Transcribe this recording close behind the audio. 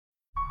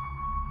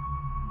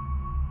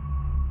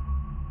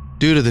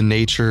Due to the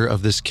nature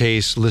of this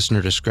case,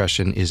 listener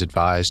discretion is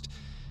advised.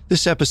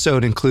 This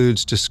episode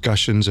includes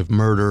discussions of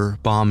murder,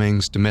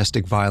 bombings,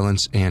 domestic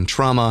violence, and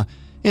trauma,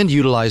 and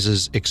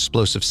utilizes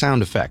explosive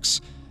sound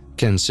effects.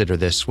 Consider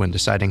this when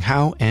deciding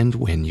how and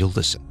when you'll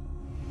listen.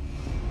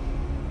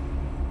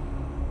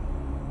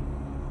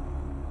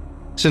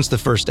 Since the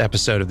first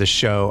episode of the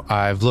show,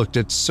 I've looked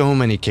at so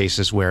many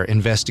cases where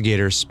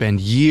investigators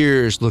spend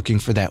years looking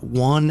for that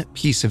one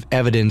piece of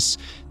evidence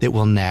that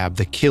will nab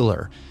the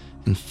killer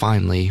and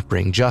finally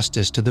bring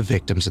justice to the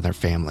victims and their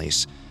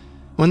families.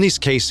 When these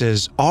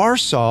cases are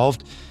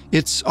solved,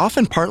 it's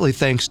often partly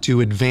thanks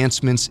to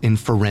advancements in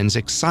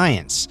forensic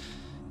science,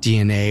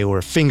 DNA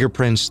or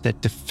fingerprints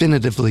that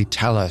definitively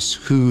tell us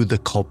who the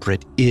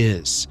culprit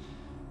is.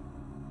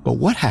 But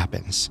what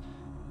happens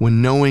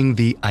when knowing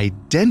the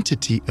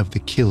identity of the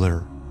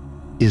killer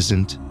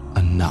isn't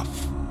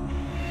enough?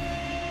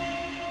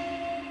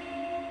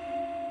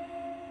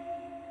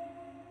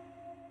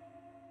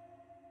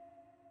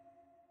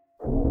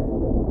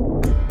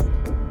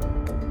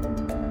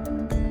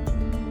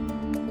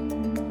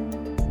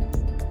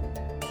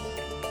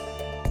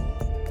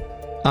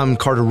 I'm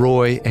Carter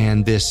Roy,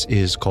 and this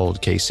is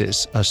Cold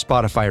Cases, a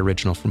Spotify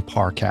original from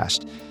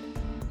Parcast.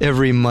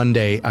 Every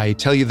Monday, I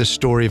tell you the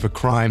story of a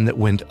crime that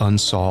went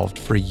unsolved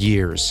for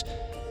years.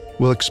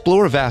 We'll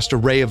explore a vast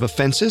array of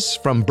offenses,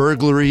 from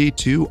burglary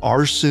to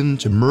arson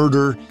to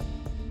murder.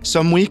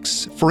 Some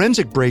weeks,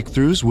 forensic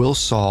breakthroughs will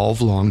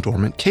solve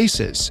long-dormant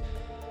cases.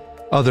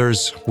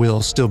 Others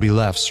will still be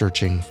left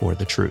searching for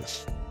the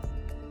truth.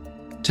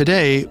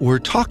 Today, we're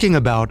talking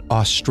about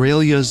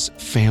Australia's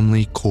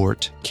family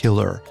court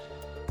killer.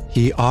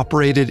 He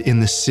operated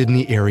in the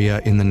Sydney area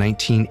in the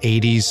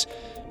 1980s,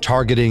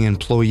 targeting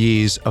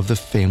employees of the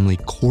family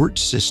court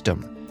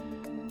system.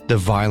 The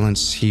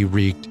violence he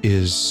wreaked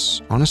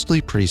is honestly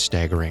pretty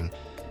staggering.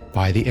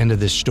 By the end of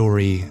this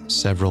story,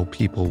 several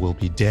people will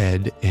be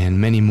dead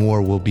and many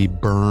more will be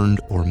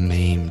burned or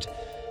maimed.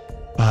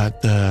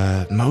 But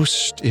the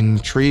most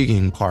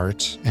intriguing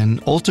part,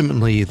 and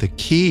ultimately the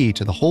key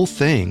to the whole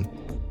thing,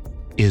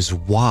 is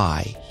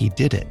why he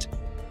did it.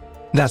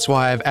 That's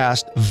why I've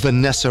asked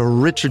Vanessa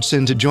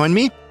Richardson to join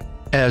me.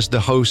 As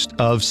the host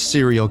of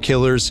Serial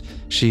Killers,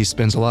 she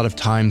spends a lot of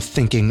time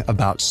thinking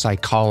about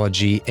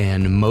psychology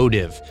and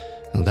motive.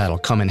 That'll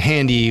come in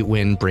handy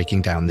when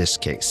breaking down this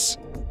case.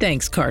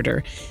 Thanks,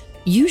 Carter.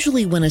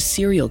 Usually when a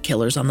serial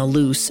killer's on the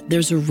loose,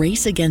 there's a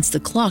race against the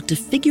clock to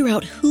figure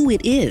out who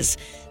it is.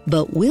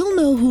 But we'll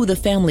know who the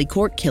family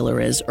court killer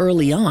is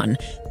early on.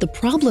 The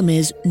problem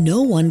is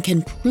no one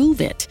can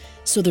prove it,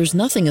 so there's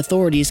nothing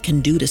authorities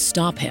can do to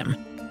stop him.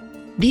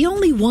 The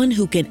only one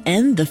who can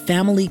end the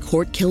family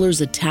court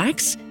killer's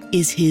attacks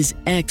is his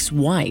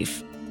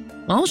ex-wife.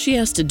 All she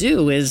has to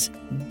do is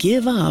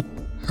give up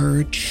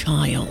her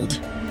child.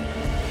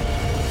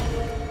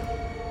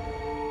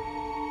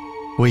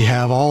 We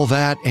have all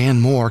that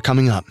and more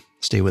coming up.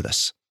 Stay with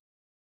us.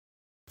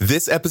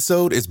 This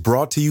episode is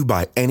brought to you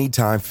by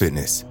Anytime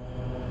Fitness.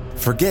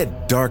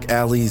 Forget dark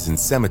alleys and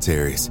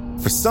cemeteries.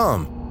 For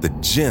some, the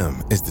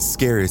gym is the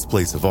scariest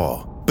place of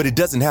all, but it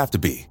doesn't have to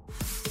be.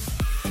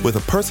 With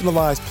a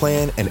personalized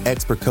plan and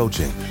expert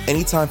coaching,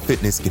 Anytime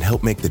Fitness can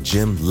help make the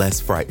gym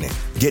less frightening.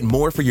 Get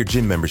more for your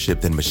gym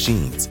membership than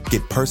machines.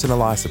 Get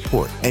personalized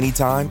support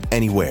anytime,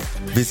 anywhere.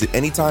 Visit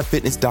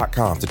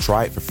AnytimeFitness.com to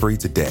try it for free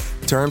today.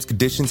 Terms,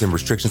 conditions, and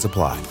restrictions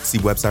apply. See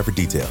website for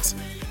details.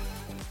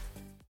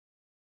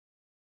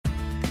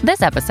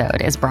 This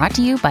episode is brought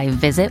to you by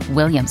Visit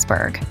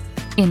Williamsburg.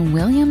 In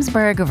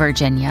Williamsburg,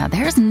 Virginia,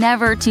 there's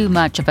never too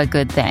much of a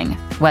good thing.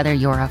 Whether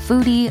you're a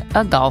foodie,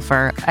 a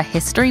golfer, a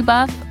history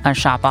buff, a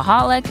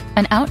shopaholic,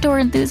 an outdoor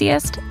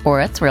enthusiast,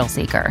 or a thrill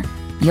seeker,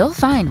 you'll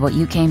find what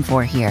you came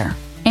for here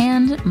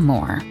and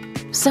more.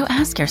 So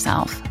ask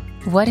yourself,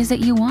 what is it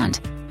you want?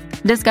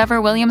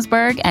 Discover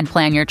Williamsburg and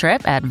plan your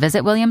trip at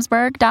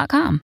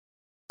visitwilliamsburg.com.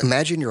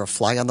 Imagine you're a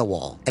fly on the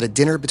wall at a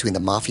dinner between the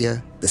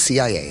mafia, the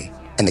CIA,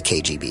 and the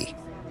KGB.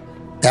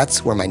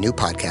 That's where my new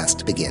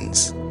podcast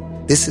begins.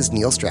 This is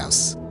Neil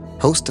Strauss,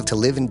 host of To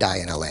Live and Die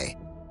in LA,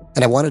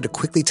 and I wanted to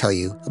quickly tell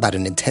you about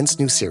an intense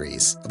new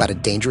series about a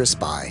dangerous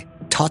spy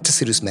taught to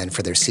seduce men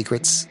for their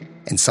secrets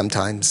and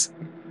sometimes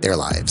their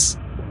lives.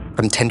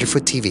 From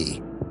Tenderfoot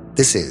TV,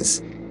 this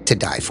is To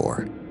Die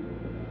For.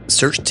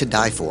 Search To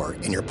Die For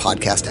in your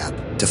podcast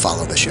app to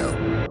follow the show.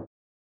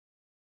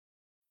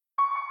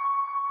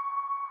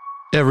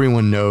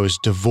 Everyone knows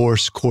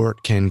divorce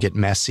court can get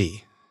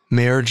messy.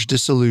 Marriage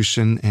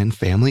dissolution and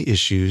family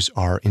issues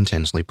are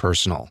intensely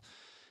personal.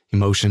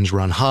 Emotions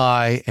run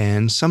high,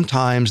 and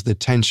sometimes the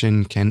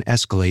tension can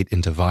escalate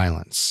into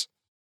violence.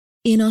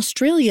 In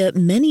Australia,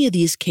 many of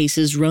these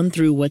cases run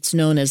through what's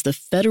known as the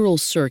federal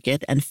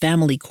circuit and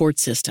family court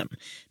system.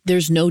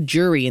 There's no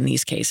jury in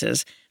these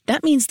cases.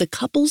 That means the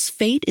couple's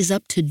fate is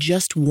up to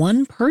just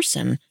one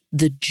person,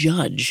 the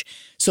judge.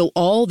 So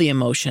all the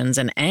emotions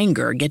and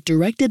anger get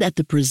directed at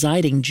the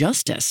presiding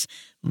justice.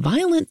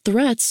 Violent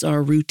threats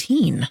are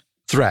routine.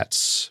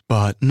 Threats,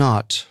 but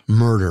not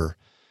murder.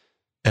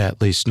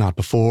 At least not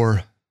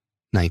before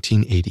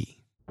 1980.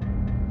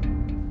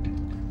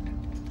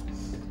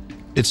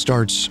 It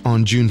starts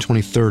on June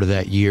 23rd of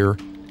that year.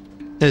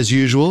 As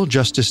usual,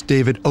 Justice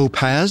David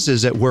Opaz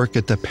is at work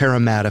at the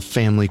Parramatta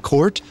Family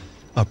Court,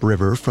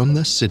 upriver from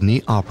the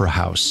Sydney Opera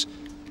House.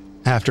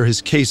 After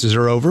his cases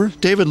are over,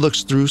 David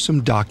looks through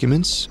some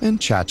documents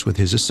and chats with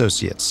his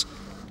associates.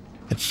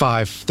 At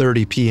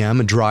 5:30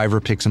 p.m., a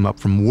driver picks him up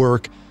from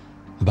work.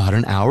 About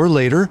an hour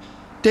later,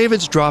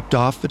 David's dropped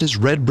off at his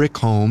red brick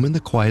home in the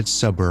quiet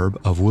suburb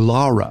of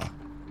Woollahra.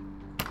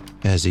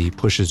 As he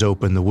pushes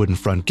open the wooden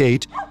front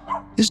gate,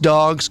 his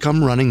dogs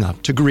come running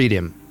up to greet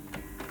him.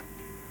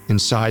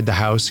 Inside the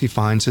house, he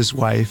finds his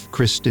wife,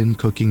 Kristen,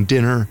 cooking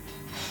dinner.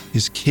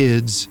 His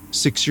kids,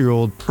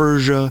 6-year-old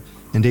Persia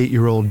and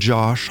 8-year-old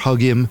Josh, hug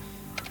him.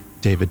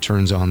 David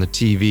turns on the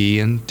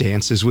TV and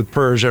dances with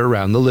Persia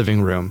around the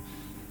living room.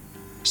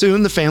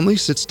 Soon, the family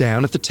sits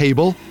down at the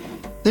table.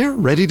 They're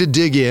ready to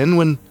dig in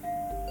when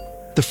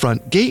the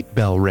front gate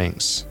bell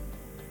rings.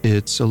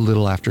 It's a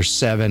little after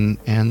 7,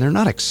 and they're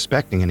not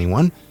expecting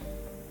anyone.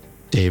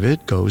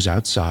 David goes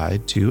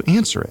outside to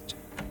answer it.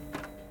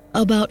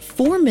 About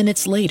 4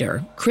 minutes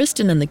later,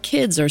 Kristen and the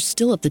kids are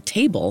still at the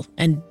table,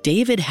 and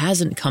David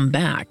hasn't come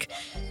back.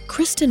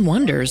 Kristen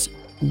wonders,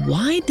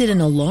 why did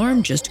an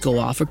alarm just go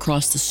off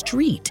across the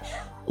street?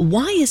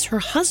 Why is her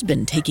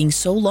husband taking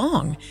so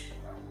long?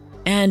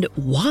 And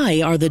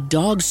why are the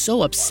dogs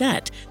so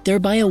upset? They're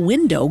by a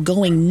window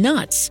going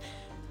nuts.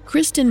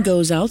 Kristen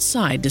goes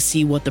outside to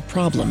see what the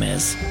problem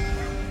is.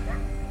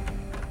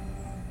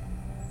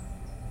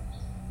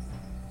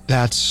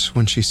 That's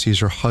when she sees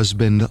her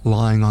husband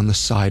lying on the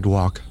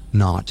sidewalk,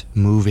 not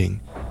moving.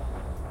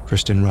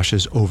 Kristen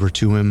rushes over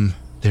to him.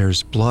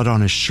 There's blood on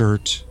his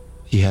shirt.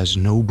 He has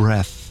no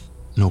breath,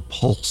 no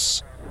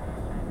pulse.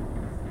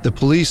 The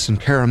police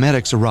and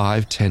paramedics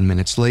arrive 10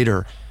 minutes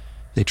later.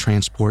 They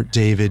transport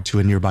David to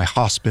a nearby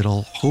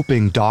hospital,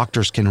 hoping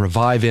doctors can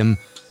revive him.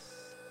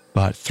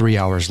 But 3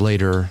 hours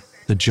later,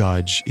 the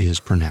judge is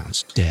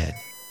pronounced dead.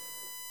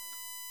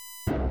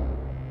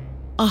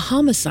 A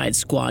homicide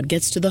squad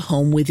gets to the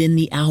home within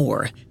the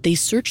hour. They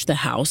search the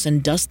house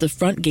and dust the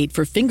front gate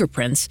for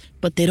fingerprints,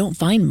 but they don't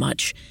find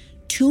much.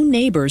 2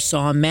 neighbors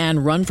saw a man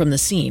run from the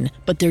scene,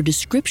 but their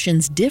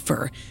descriptions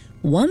differ.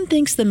 One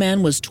thinks the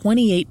man was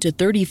 28 to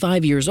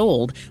 35 years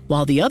old,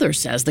 while the other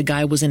says the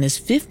guy was in his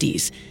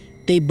 50s.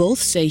 They both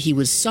say he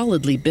was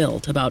solidly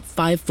built, about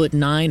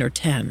 5'9" or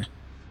 10.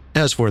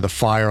 As for the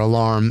fire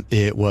alarm,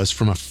 it was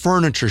from a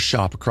furniture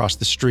shop across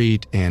the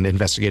street, and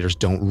investigators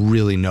don't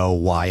really know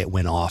why it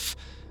went off,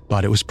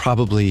 but it was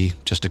probably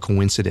just a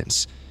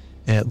coincidence.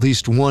 At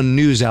least one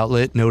news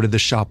outlet noted the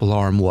shop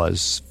alarm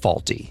was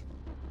faulty.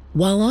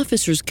 While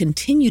officers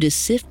continue to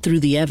sift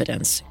through the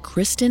evidence,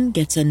 Kristen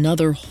gets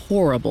another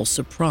horrible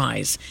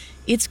surprise.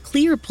 It's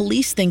clear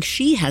police think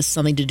she has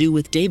something to do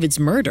with David's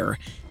murder.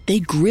 They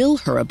grill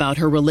her about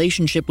her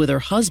relationship with her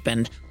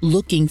husband,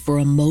 looking for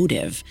a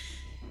motive.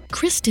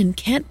 Kristen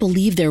can't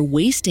believe they're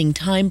wasting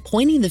time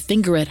pointing the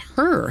finger at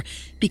her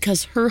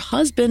because her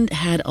husband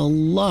had a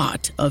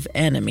lot of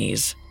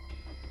enemies.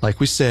 Like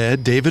we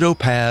said, David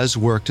Opaz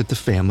worked at the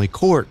family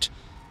court.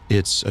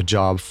 It's a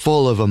job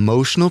full of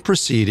emotional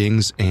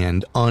proceedings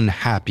and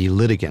unhappy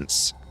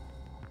litigants.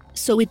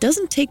 So it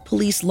doesn't take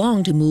police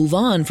long to move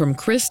on from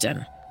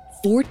Kristen.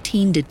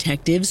 14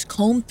 detectives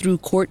combed through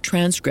court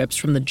transcripts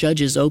from the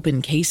judge's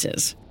open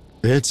cases.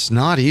 It's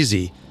not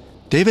easy.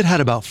 David had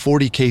about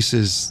 40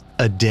 cases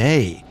a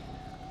day.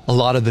 A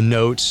lot of the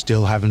notes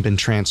still haven't been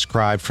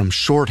transcribed from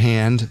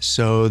shorthand,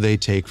 so they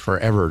take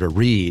forever to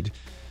read.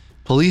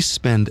 Police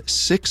spend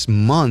 6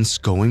 months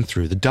going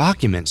through the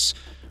documents,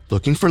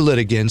 looking for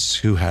litigants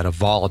who had a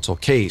volatile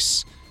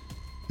case.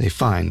 They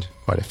find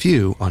quite a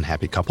few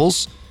unhappy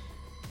couples,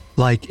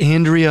 like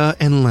Andrea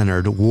and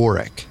Leonard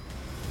Warwick.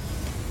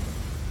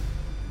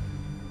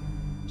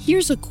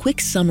 Here's a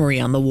quick summary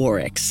on the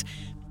Warwicks.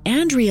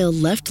 Andrea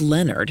left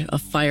Leonard, a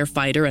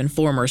firefighter and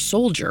former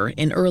soldier,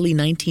 in early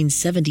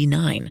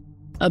 1979,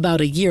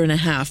 about a year and a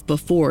half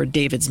before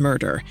David's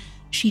murder.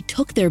 She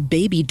took their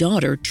baby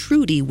daughter,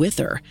 Trudy, with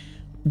her.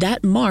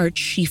 That March,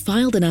 she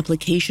filed an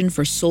application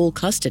for sole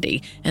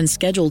custody and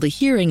scheduled a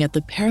hearing at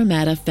the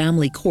Parramatta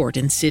Family Court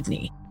in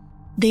Sydney.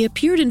 They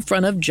appeared in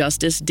front of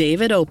Justice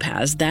David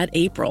Opaz that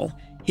April.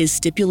 His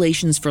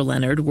stipulations for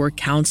Leonard were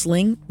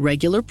counseling,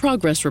 regular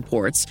progress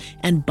reports,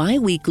 and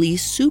bi-weekly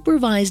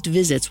supervised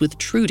visits with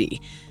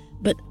Trudy.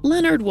 But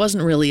Leonard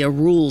wasn't really a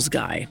rules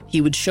guy.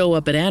 He would show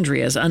up at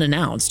Andrea's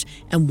unannounced,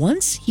 and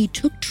once he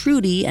took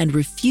Trudy and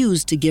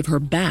refused to give her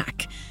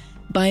back.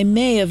 By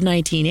May of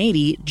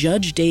 1980,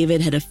 Judge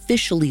David had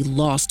officially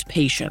lost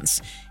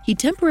patience. He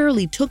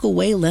temporarily took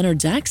away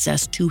Leonard's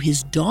access to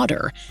his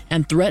daughter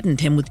and threatened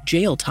him with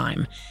jail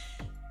time.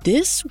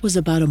 This was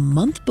about a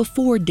month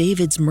before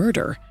David's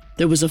murder.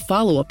 There was a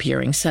follow-up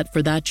hearing set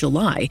for that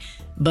July,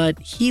 but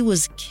he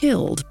was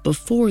killed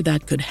before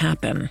that could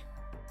happen.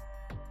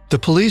 The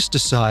police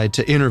decide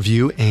to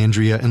interview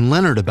Andrea and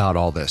Leonard about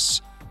all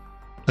this.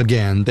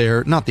 Again,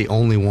 they're not the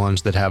only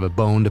ones that have a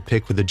bone to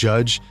pick with the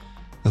judge.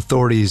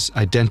 Authorities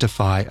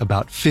identify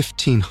about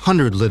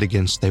 1,500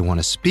 litigants they want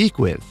to speak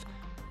with.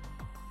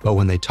 But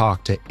when they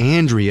talk to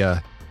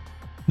Andrea,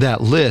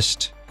 That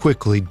list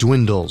quickly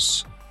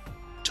dwindles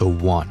to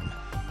one.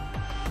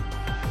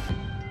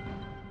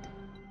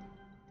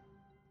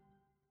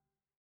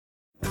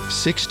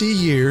 "60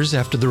 years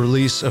after the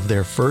release of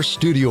their first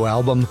studio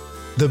album,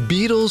 the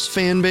Beatles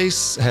fan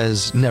base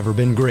has never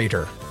been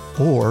greater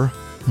or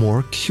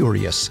more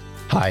curious."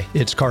 Hi,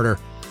 it's Carter.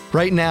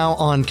 Right now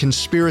on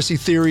Conspiracy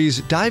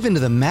Theories, dive into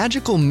the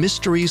magical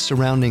mystery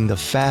surrounding the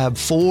Fab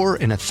Four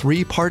in a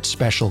 3-part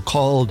special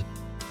called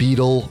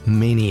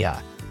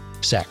Beatlemania.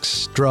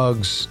 Sex,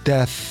 drugs,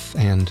 death,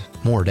 and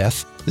more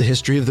death. The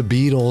history of the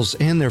Beatles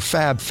and their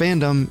Fab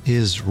fandom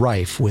is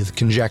rife with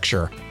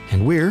conjecture,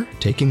 and we're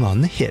taking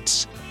on the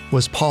hits.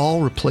 Was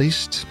Paul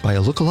replaced by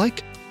a lookalike?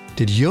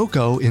 Did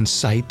Yoko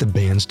incite the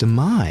band's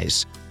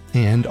demise?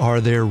 And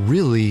are there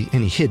really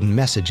any hidden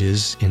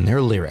messages in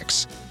their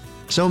lyrics?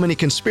 So many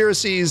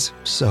conspiracies,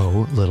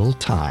 so little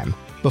time.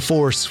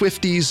 Before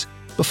Swifties,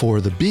 before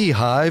the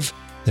Beehive,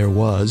 there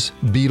was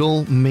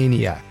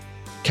Beatlemania.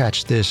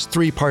 Catch this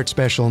 3-part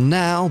special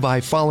now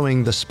by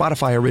following the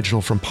Spotify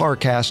original from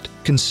Parcast,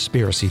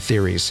 Conspiracy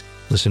Theories.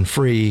 Listen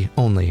free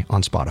only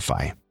on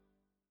Spotify.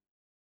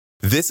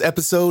 This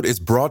episode is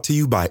brought to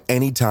you by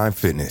Anytime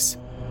Fitness.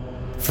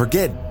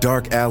 Forget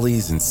dark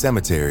alleys and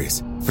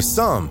cemeteries. For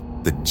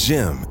some, the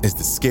gym is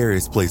the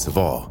scariest place of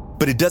all.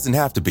 But it doesn't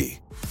have to be.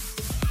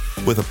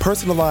 With a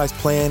personalized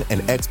plan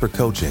and expert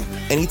coaching,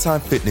 Anytime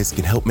Fitness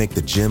can help make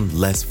the gym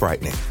less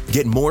frightening.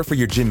 Get more for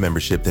your gym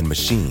membership than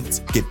machines.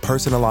 Get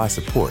personalized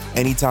support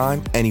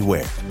anytime,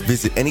 anywhere.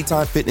 Visit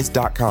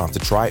AnytimeFitness.com to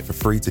try it for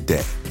free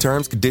today.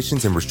 Terms,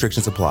 conditions, and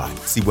restrictions apply.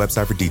 See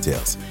website for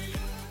details.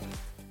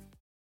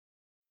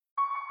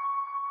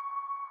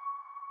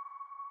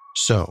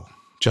 So,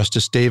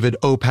 Justice David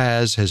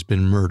Opaz has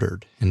been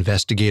murdered.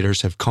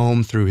 Investigators have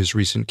combed through his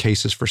recent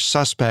cases for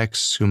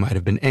suspects who might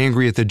have been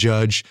angry at the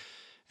judge.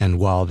 And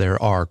while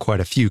there are quite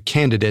a few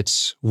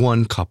candidates,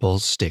 one couple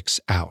sticks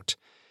out.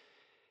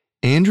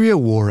 Andrea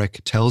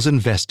Warwick tells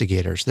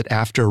investigators that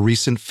after a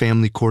recent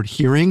family court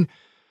hearing,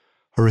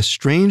 her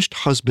estranged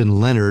husband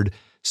Leonard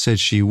said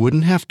she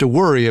wouldn't have to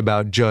worry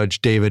about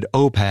Judge David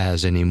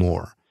Opaz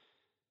anymore.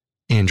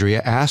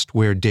 Andrea asked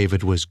where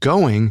David was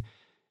going,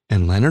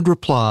 and Leonard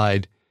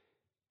replied,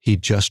 "He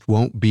just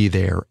won't be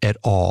there at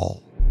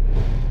all."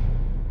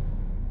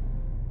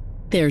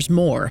 There's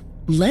more.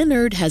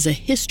 Leonard has a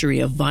history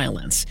of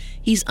violence.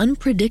 He's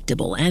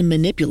unpredictable and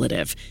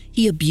manipulative.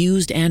 He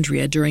abused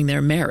Andrea during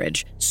their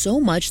marriage, so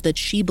much that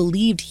she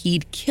believed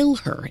he'd kill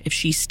her if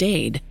she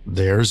stayed.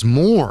 There's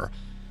more.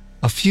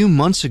 A few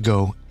months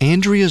ago,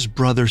 Andrea's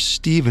brother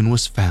Stephen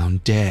was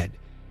found dead.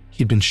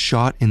 He'd been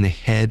shot in the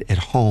head at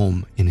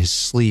home in his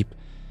sleep.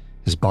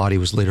 His body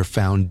was later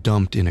found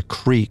dumped in a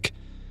creek.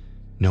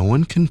 No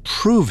one can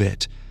prove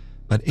it,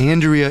 but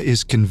Andrea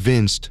is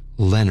convinced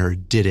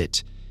Leonard did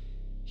it.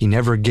 He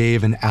never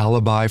gave an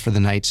alibi for the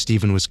night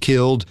Stephen was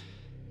killed,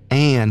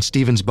 and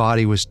Stephen's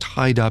body was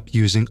tied up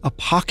using a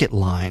pocket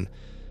line,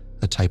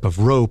 a type of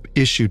rope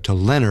issued to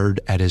Leonard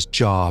at his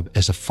job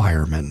as a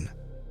fireman.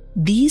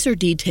 These are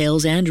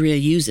details Andrea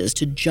uses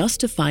to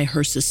justify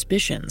her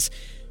suspicions,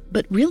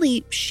 but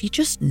really, she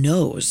just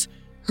knows.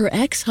 Her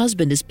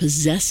ex-husband is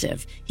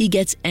possessive. He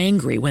gets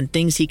angry when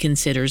things he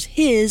considers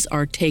his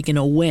are taken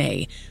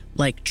away,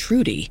 like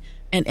Trudy,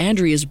 and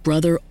Andrea's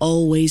brother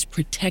always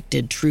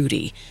protected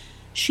Trudy.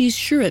 She's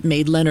sure it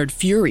made Leonard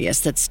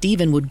furious that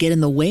Stephen would get in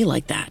the way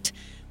like that.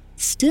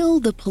 Still,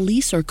 the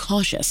police are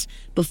cautious.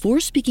 Before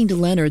speaking to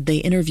Leonard, they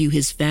interview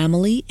his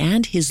family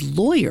and his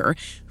lawyer,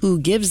 who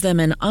gives them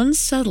an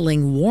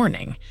unsettling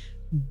warning.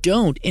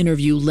 Don't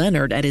interview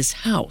Leonard at his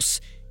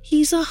house.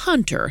 He's a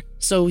hunter,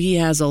 so he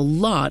has a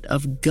lot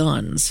of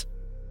guns.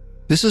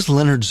 This is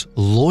Leonard's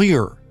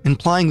lawyer,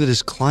 implying that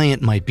his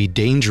client might be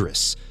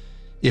dangerous.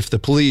 If the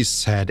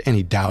police had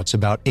any doubts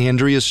about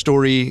Andrea's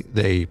story,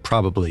 they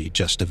probably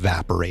just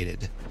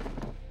evaporated.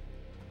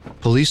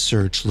 Police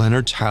search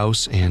Leonard's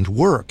house and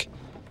work.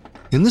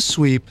 In the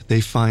sweep,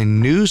 they find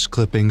news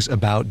clippings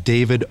about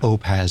David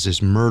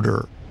Opaz's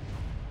murder.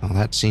 Well,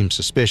 that seems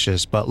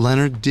suspicious, but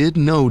Leonard did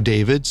know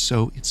David,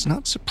 so it's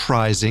not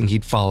surprising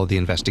he'd follow the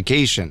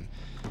investigation.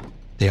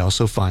 They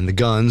also find the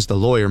guns the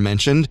lawyer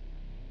mentioned,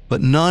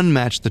 but none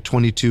match the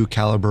 .22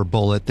 caliber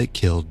bullet that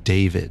killed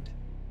David.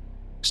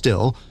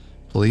 Still,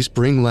 police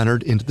bring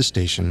Leonard into the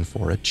station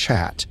for a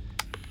chat.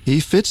 He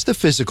fits the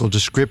physical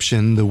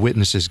description the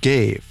witnesses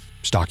gave.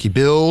 Stocky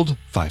build,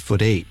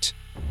 5'8".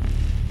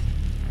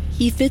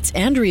 He fits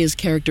Andrea's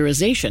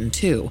characterization,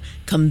 too.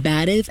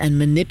 Combative and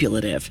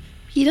manipulative.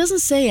 He doesn't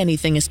say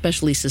anything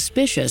especially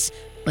suspicious,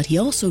 but he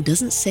also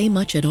doesn't say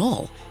much at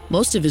all.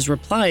 Most of his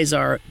replies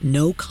are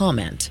no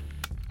comment.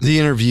 The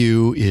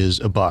interview is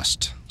a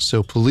bust,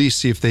 so police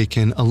see if they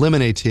can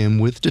eliminate him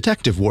with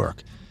detective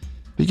work,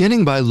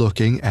 beginning by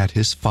looking at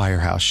his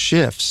firehouse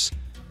shifts.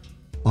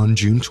 On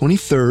June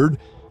 23rd,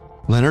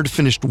 Leonard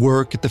finished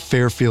work at the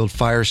Fairfield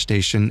Fire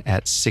Station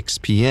at 6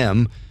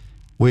 p.m.,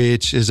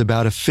 which is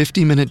about a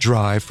 50-minute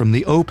drive from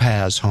the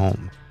Opaz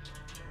home.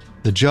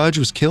 The judge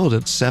was killed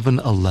at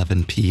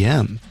 7:11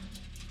 p.m.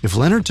 If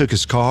Leonard took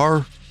his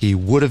car, he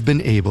would have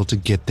been able to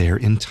get there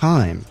in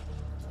time.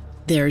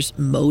 There's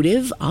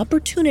motive,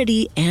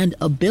 opportunity, and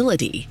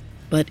ability.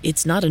 But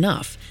it's not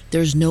enough.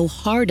 There's no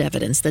hard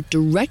evidence that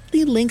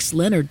directly links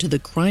Leonard to the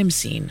crime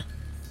scene.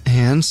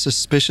 And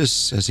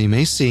suspicious as he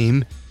may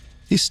seem,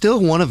 he's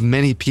still one of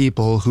many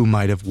people who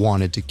might have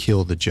wanted to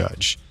kill the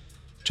judge.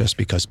 Just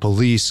because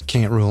police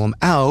can't rule him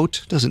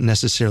out doesn't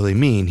necessarily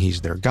mean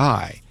he's their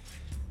guy.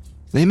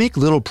 They make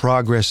little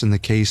progress in the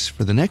case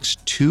for the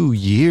next 2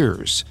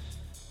 years.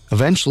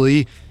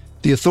 Eventually,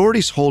 the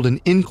authorities hold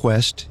an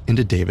inquest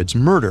into David's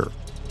murder.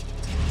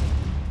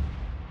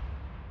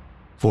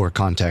 For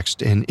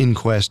context, an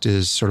inquest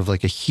is sort of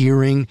like a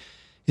hearing.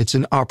 It's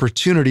an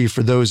opportunity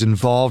for those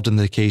involved in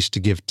the case to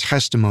give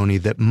testimony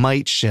that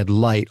might shed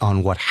light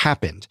on what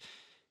happened.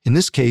 In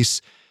this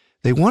case,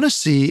 they want to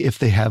see if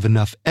they have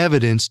enough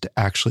evidence to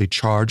actually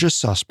charge a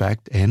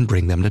suspect and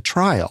bring them to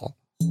trial.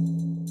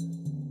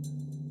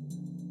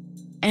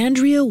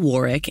 Andrea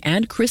Warwick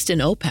and Kristen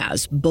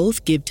Opaz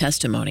both give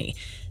testimony.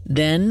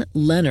 Then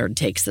Leonard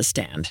takes the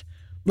stand.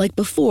 Like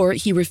before,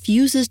 he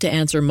refuses to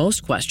answer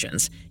most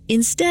questions.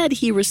 Instead,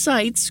 he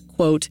recites,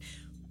 quote,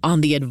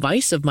 "On the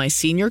advice of my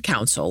senior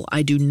counsel,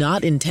 I do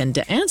not intend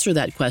to answer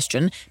that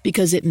question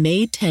because it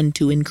may tend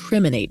to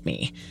incriminate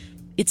me."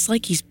 It's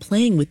like he's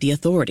playing with the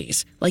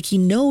authorities, like he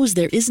knows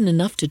there isn't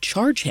enough to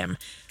charge him.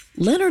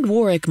 Leonard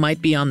Warwick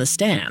might be on the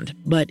stand,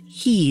 but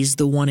he's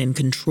the one in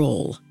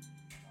control.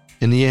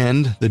 In the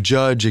end, the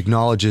judge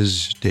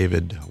acknowledges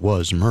David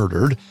was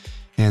murdered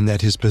and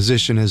that his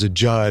position as a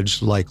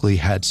judge likely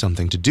had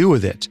something to do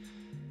with it.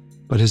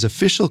 But his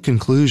official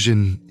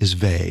conclusion is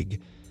vague.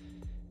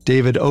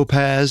 David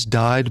Opaz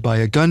died by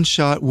a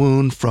gunshot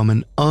wound from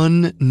an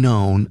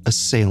unknown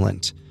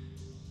assailant.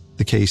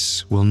 The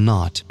case will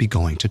not be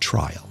going to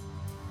trial.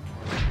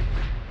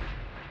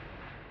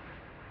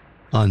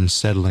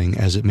 Unsettling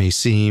as it may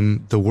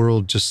seem, the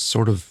world just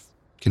sort of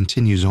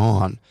continues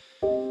on.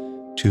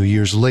 2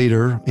 years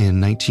later, in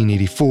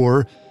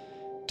 1984,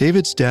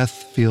 David's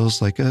death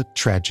feels like a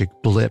tragic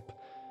blip.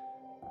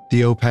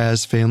 The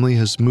Opaz family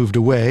has moved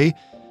away,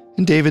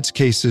 and David's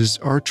cases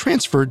are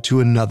transferred to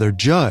another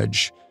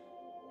judge,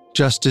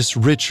 Justice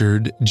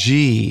Richard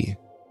G.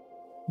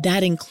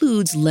 That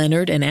includes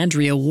Leonard and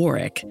Andrea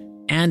Warwick.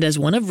 And as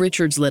one of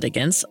Richard's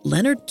litigants,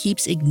 Leonard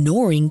keeps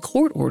ignoring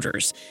court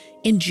orders.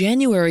 In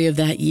January of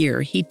that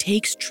year, he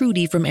takes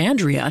Trudy from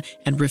Andrea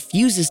and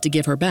refuses to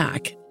give her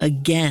back,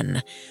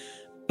 again.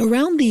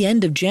 Around the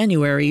end of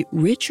January,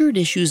 Richard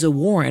issues a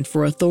warrant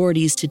for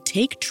authorities to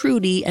take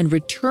Trudy and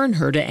return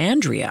her to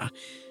Andrea.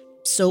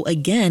 So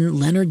again,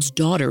 Leonard's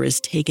daughter is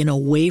taken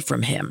away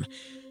from him.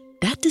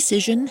 That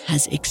decision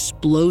has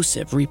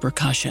explosive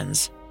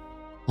repercussions.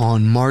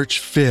 On March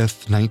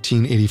 5th,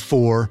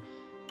 1984,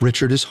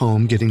 Richard is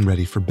home getting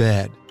ready for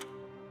bed.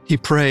 He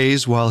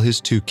prays while his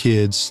 2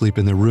 kids sleep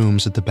in their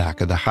rooms at the back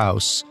of the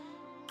house.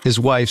 His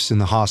wife's in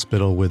the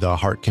hospital with a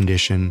heart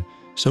condition,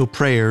 so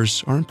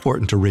prayers are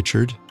important to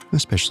Richard,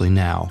 especially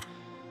now.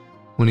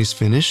 When he's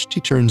finished,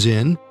 he turns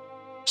in.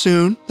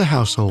 Soon, the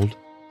household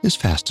is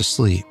fast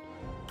asleep.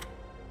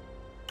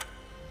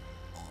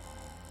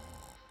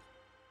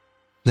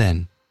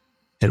 Then,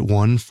 at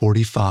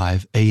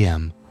 1:45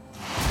 a.m.,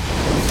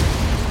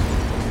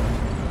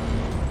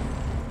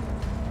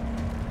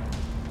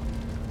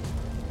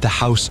 the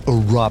house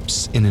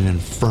erupts in an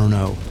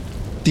inferno.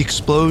 The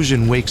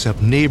explosion wakes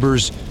up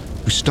neighbors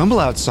who stumble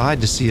outside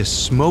to see a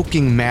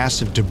smoking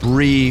mass of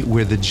debris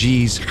where the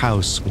G's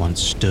house once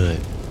stood.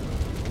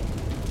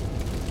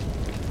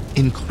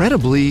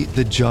 Incredibly,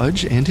 the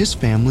judge and his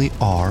family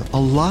are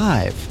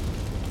alive.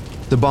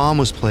 The bomb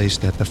was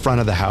placed at the front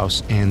of the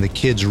house and the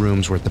kids'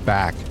 rooms were at the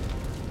back.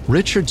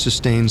 Richard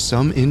sustained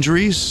some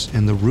injuries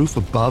and the roof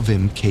above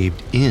him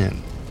caved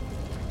in.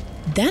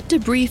 That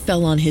debris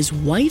fell on his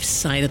wife's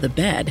side of the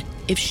bed.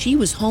 If she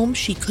was home,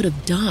 she could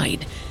have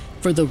died.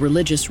 For the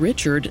religious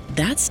Richard,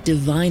 that's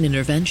divine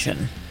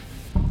intervention.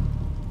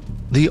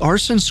 The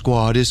arson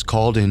squad is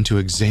called in to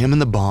examine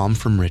the bomb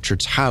from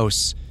Richard's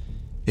house.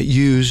 It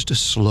used a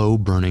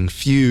slow-burning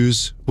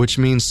fuse, which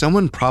means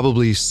someone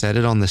probably set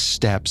it on the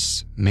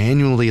steps,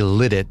 manually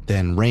lit it,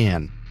 then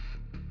ran.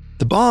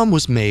 The bomb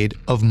was made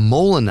of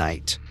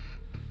molinite.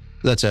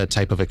 That's a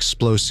type of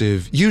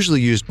explosive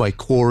usually used by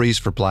quarries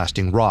for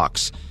blasting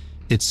rocks.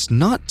 It's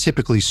not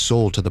typically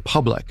sold to the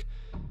public,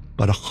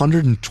 but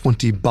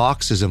 120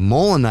 boxes of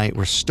molinite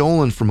were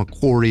stolen from a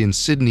quarry in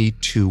Sydney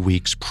 2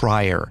 weeks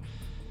prior.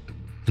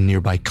 A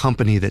nearby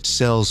company that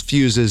sells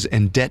fuses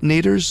and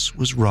detonators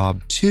was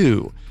robbed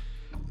too.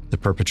 The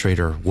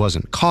perpetrator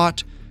wasn't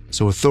caught,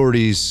 so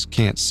authorities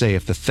can't say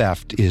if the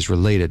theft is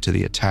related to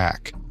the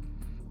attack.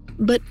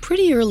 But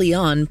pretty early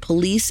on,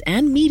 police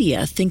and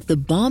media think the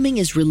bombing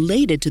is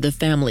related to the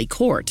family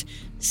court.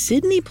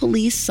 Sydney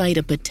police cite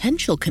a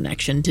potential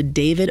connection to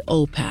David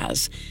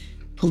Opaz.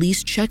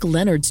 Police check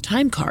Leonard's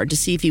time card to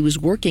see if he was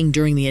working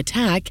during the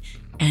attack,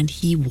 and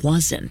he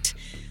wasn't.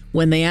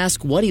 When they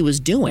ask what he was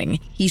doing,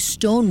 he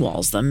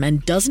stonewalls them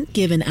and doesn't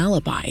give an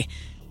alibi.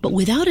 But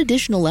without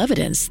additional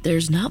evidence,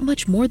 there's not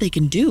much more they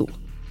can do.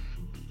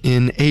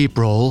 In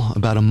April,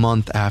 about a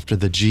month after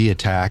the G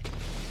attack,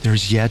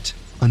 there's yet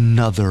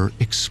another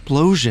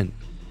explosion,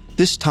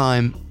 this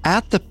time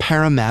at the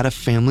Parramatta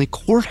family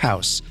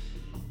courthouse.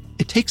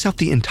 It takes out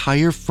the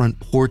entire front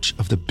porch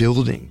of the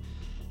building.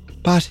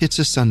 But it's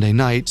a Sunday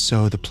night,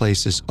 so the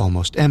place is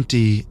almost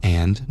empty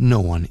and no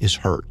one is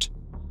hurt.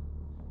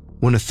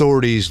 When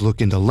authorities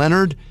look into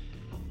Leonard,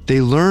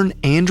 they learn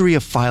Andrea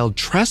filed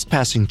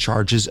trespassing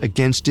charges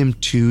against him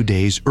 2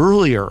 days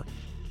earlier.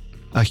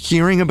 A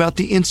hearing about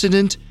the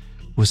incident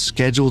was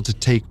scheduled to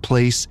take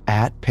place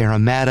at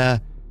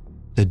Parramatta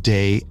the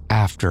day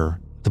after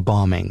the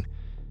bombing.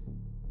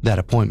 That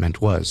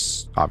appointment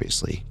was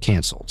obviously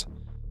canceled.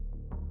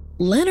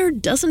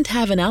 Leonard doesn't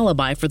have an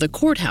alibi for the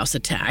courthouse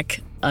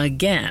attack,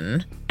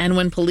 again. And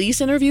when police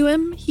interview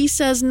him, he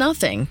says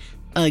nothing,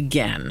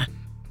 again.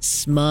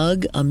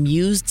 Smug,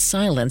 amused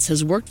silence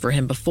has worked for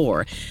him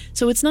before,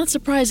 so it's not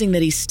surprising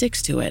that he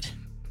sticks to it.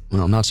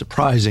 Well, not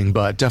surprising,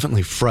 but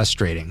definitely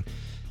frustrating.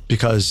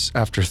 Because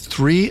after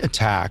 3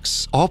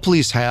 attacks, all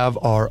police have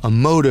are a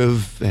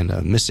motive and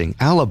a missing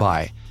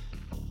alibi.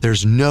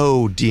 There's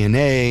no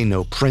DNA,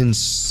 no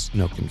prints,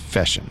 no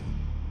confession.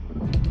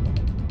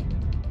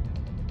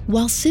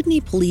 While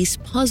Sydney police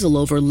puzzle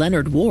over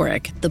Leonard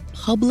Warwick, the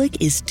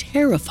public is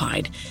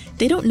terrified.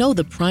 They don't know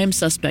the prime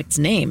suspect's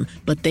name,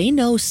 but they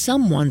know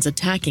someone's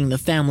attacking the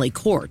family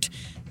court.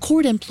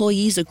 Court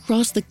employees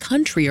across the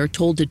country are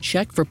told to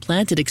check for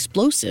planted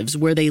explosives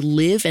where they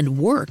live and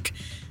work.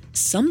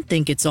 Some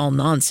think it's all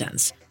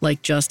nonsense,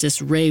 like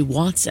Justice Ray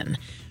Watson.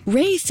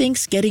 Ray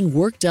thinks getting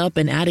worked up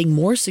and adding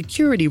more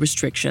security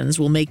restrictions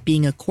will make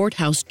being a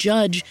courthouse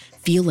judge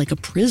feel like a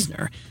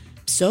prisoner.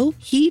 So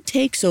he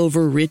takes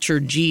over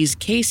Richard G's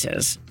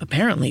cases,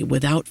 apparently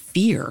without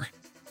fear.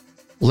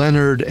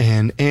 Leonard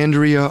and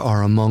Andrea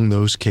are among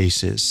those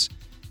cases.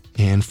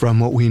 And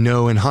from what we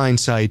know in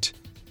hindsight,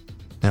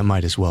 that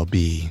might as well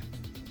be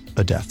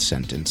a death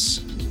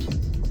sentence.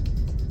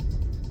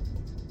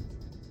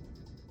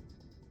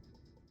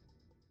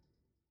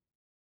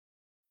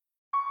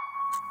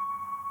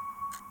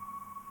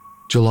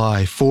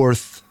 July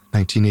 4th,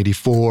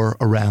 1984,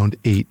 around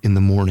 8 in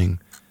the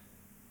morning.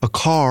 A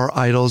car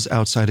idles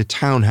outside a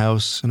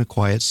townhouse in a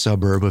quiet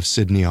suburb of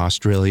Sydney,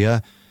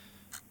 Australia.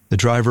 The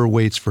driver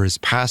waits for his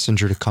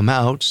passenger to come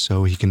out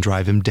so he can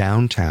drive him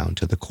downtown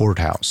to the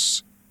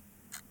courthouse.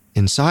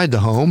 Inside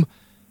the home,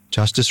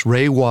 Justice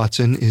Ray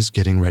Watson is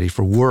getting ready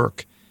for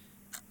work.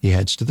 He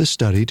heads to the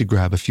study to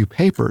grab a few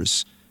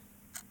papers.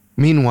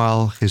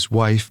 Meanwhile, his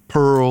wife,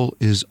 Pearl,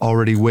 is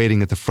already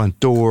waiting at the front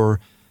door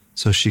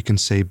so she can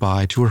say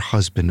bye to her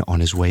husband on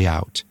his way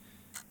out.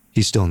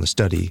 He's still in the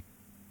study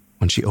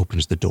when she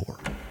opens the door.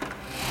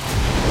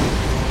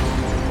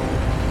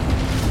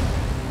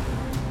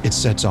 It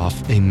sets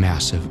off a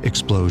massive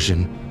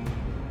explosion.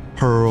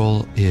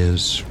 Pearl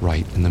is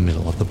right in the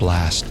middle of the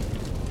blast.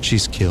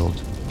 She's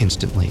killed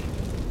instantly.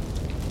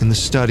 In the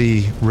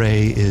study,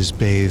 Ray is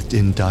bathed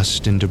in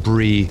dust and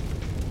debris.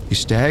 He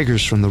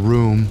staggers from the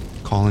room,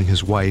 calling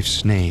his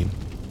wife's name.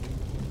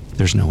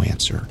 There's no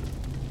answer.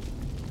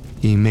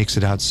 He makes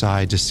it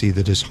outside to see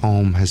that his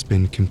home has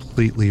been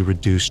completely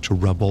reduced to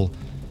rubble,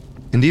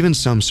 and even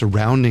some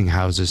surrounding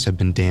houses have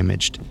been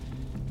damaged.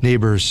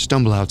 Neighbors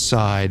stumble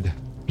outside,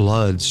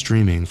 blood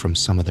streaming from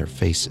some of their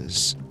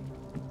faces.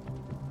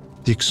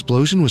 The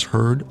explosion was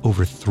heard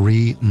over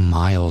 3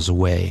 miles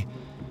away.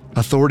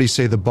 Authorities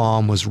say the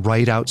bomb was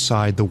right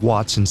outside the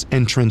Watsons'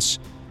 entrance,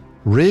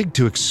 rigged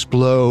to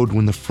explode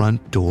when the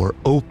front door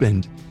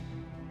opened.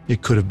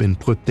 It could have been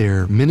put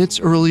there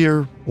minutes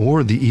earlier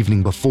or the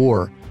evening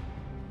before.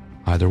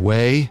 Either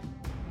way,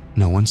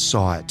 no one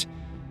saw it.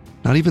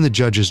 Not even the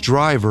judge's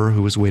driver,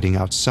 who was waiting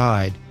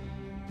outside.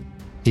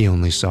 He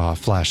only saw a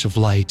flash of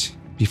light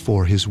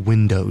before his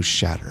windows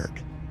shattered.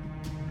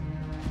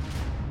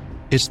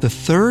 It's the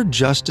 3rd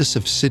justice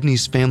of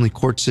Sydney's family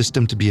court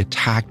system to be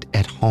attacked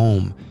at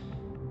home,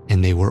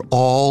 and they were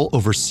all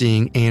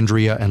overseeing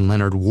Andrea and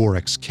Leonard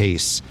Warwick's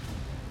case.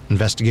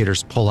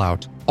 Investigators pull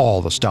out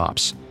all the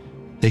stops.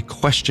 They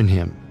question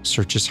him,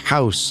 search his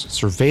house,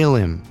 surveil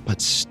him,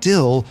 but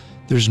still,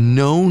 there's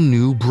no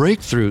new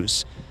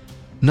breakthroughs.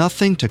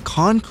 Nothing to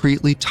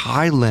concretely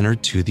tie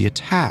Leonard to the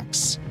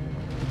attacks.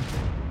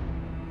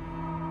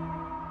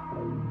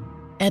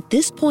 At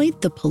this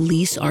point, the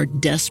police are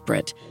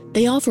desperate.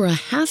 They offer a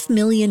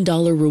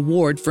 $500,000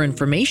 reward for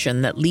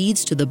information that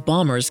leads to the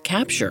bomber's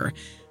capture.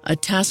 A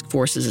task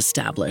force is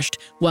established,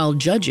 while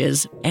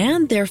judges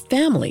and their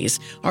families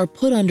are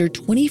put under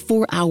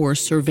 24-hour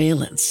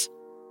surveillance.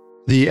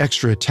 The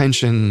extra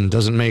attention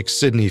doesn't make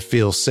Sydney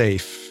feel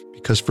safe,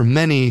 because for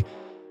many,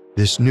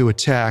 this new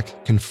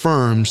attack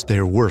confirms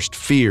their worst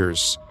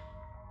fears.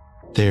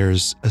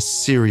 There's a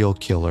serial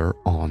killer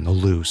on the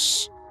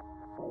loose.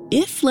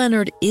 If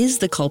Leonard is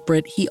the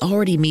culprit, he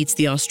already meets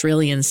the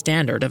Australian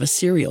standard of a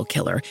serial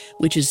killer,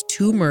 which is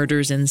 2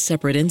 murders in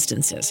separate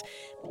instances.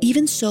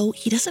 Even so,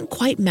 he doesn't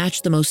quite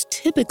match the most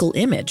typical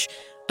image,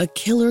 a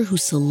killer who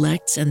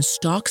selects and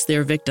stalks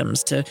their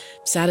victims to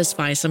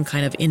satisfy some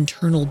kind of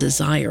internal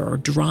desire or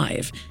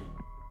drive.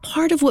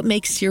 Part of what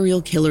makes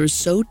serial killers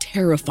so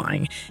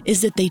terrifying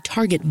is that they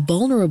target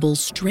vulnerable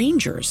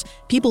strangers,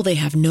 people they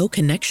have no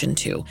connection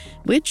to,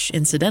 which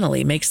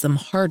incidentally makes them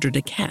harder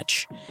to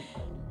catch.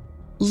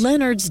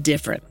 Leonard's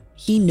different.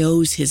 He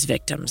knows his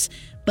victims,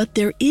 but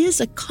there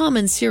is a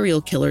common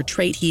serial killer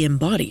trait he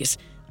embodies,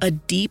 a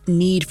deep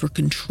need for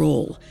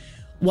control.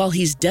 While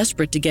he's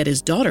desperate to get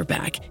his daughter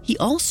back, he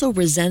also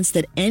resents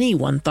that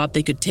anyone thought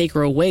they could take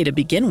her away to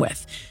begin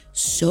with.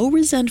 So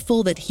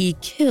resentful that he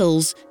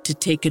kills to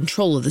take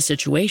control of the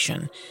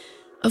situation.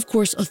 Of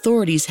course,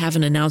 authorities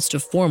haven't announced a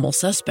formal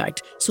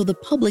suspect, so the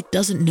public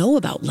doesn't know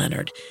about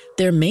Leonard.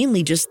 They're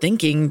mainly just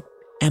thinking,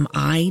 am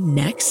I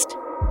next?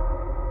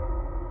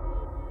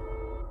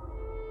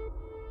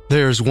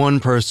 There's one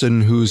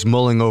person who's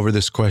mulling over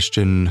this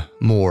question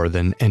more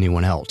than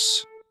anyone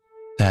else.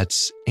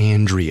 That's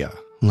Andrea,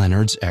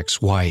 Leonard's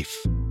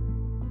ex-wife.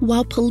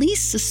 While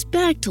police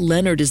suspect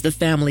Leonard is the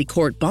family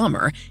court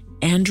bomber,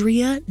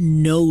 Andrea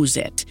knows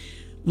it.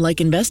 Like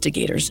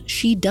investigators,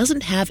 she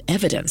doesn't have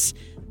evidence.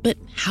 But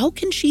how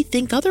can she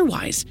think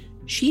otherwise?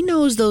 She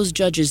knows those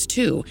judges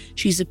too.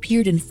 She's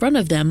appeared in front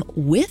of them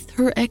with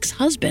her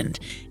ex-husband,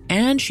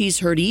 and she's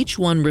heard each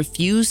one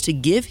refuse to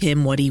give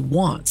him what he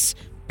wants,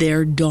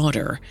 their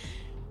daughter.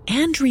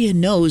 Andrea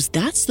knows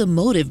that's the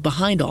motive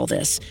behind all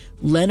this.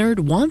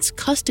 Leonard wants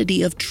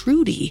custody of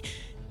Trudy,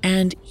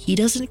 and he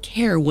doesn't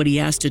care what he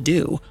has to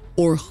do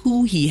or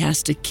who he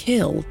has to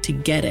kill to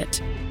get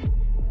it.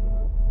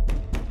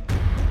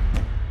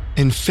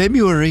 In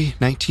February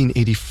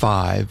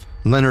 1985,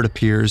 Leonard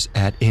appears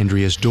at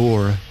Andrea's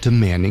door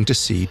demanding to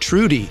see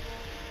Trudy,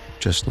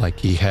 just like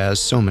he has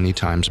so many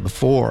times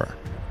before.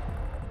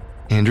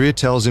 Andrea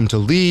tells him to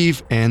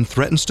leave and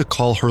threatens to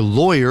call her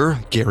lawyer,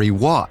 Gary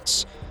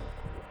Watts.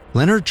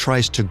 Leonard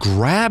tries to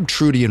grab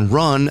Trudy and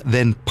run,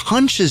 then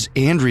punches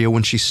Andrea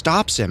when she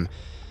stops him.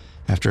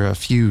 After a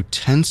few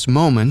tense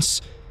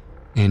moments,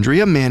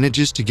 Andrea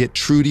manages to get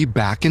Trudy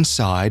back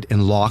inside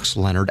and locks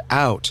Leonard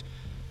out.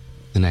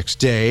 The next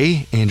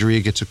day,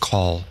 Andrea gets a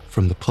call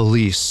from the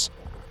police.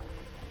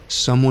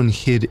 Someone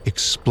hid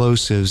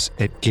explosives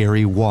at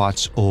Gary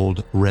Watts'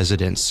 old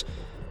residence,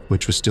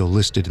 which was still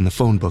listed in the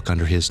phone book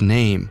under his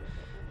name.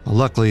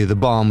 Luckily, the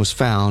bomb was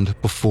found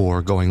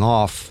before going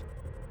off.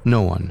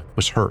 No one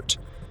was hurt.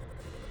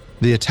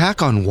 The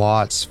attack on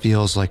Watts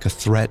feels like a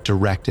threat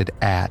directed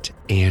at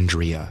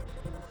Andrea.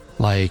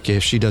 Like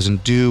if she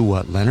doesn't do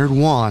what Leonard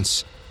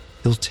wants,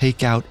 he'll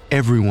take out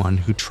everyone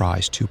who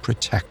tries to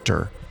protect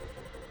her.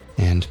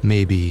 And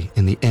maybe,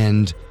 in the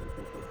end,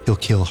 he'll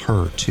kill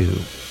her too.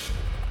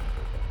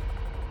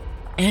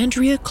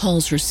 Andrea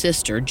calls her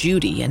sister,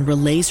 Judy, and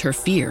relays her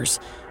fears.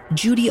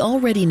 Judy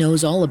already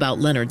knows all about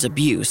Leonard's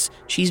abuse.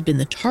 She's been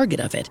the target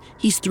of it.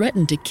 He's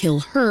threatened to kill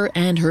her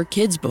and her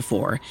kids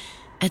before.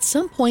 At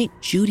some point,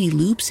 Judy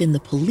loops in the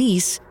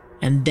police,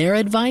 and their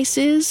advice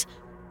is,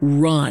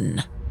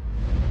 run.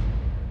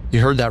 You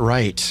heard that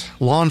right.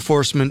 Law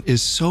enforcement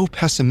is so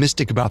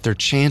pessimistic about their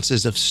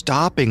chances of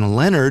stopping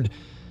Leonard.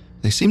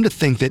 They seem to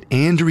think that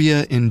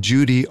Andrea and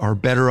Judy are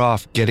better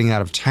off getting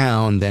out of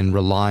town than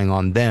relying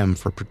on them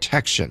for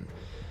protection.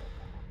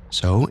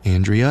 So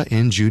Andrea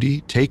and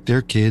Judy take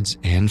their kids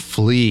and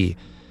flee,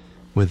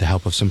 with the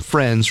help of some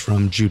friends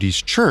from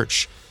Judy's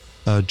church,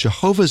 a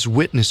Jehovah's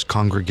Witness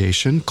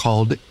congregation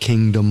called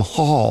Kingdom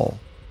Hall.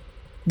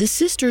 The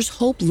sisters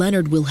hope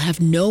Leonard will have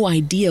no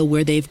idea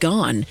where they've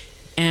gone,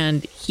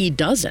 and he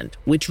doesn't,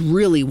 which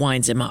really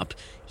winds him up.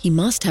 He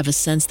must have a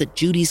sense that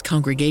Judy's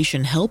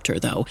congregation helped her,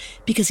 though,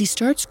 because he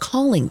starts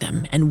calling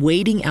them and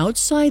waiting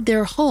outside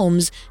their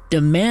homes,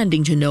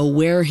 demanding to know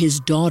where his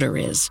daughter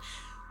is.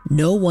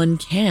 No one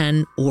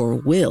can or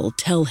will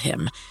tell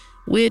him,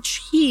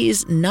 which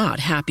he's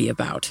not happy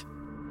about.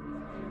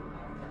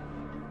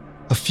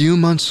 A few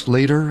months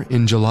later,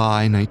 in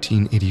July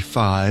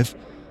 1985,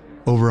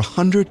 over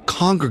 100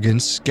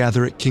 congregants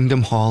gather at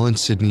Kingdom Hall in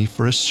Sydney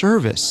for a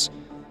service.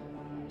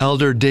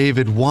 Elder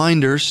David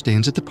Winder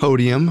stands at the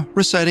podium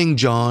reciting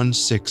John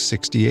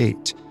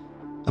 6:68,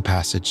 a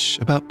passage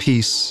about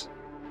peace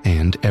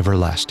and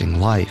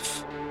everlasting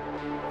life.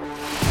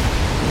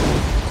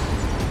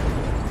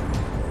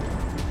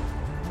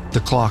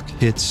 The clock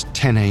hits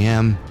 10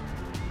 a.m.,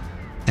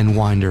 and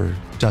Winder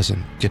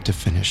doesn't get to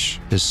finish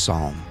his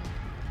psalm.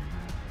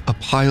 A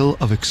pile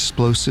of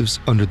explosives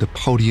under the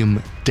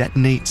podium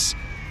detonates,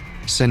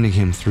 sending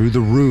him through the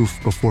roof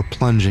before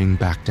plunging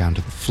back down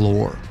to the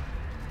floor.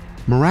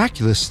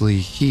 Miraculously,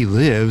 he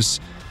lives,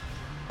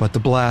 but the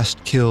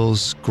blast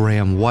kills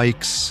Graham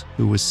Wykes,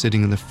 who was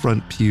sitting in the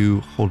front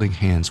pew holding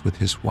hands with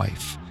his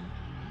wife.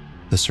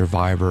 The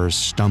survivors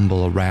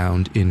stumble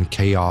around in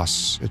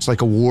chaos. It's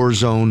like a war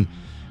zone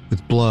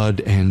with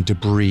blood and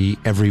debris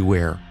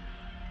everywhere.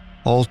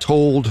 All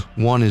told,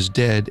 1 is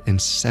dead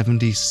and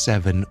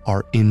 77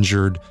 are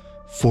injured,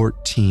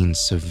 14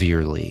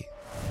 severely.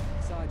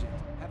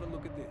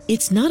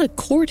 It's not a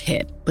court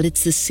hit, but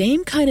it's the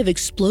same kind of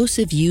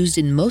explosive used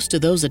in most of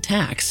those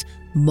attacks,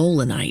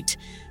 molinite.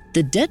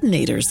 The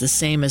detonator's the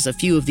same as a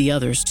few of the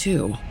others,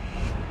 too.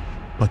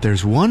 But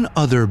there's one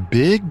other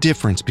big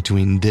difference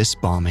between this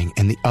bombing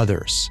and the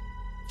others.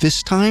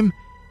 This time,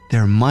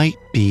 there might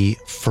be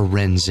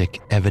forensic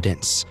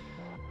evidence.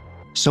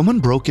 Someone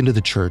broke into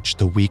the church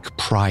the week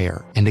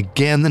prior and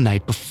again the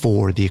night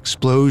before the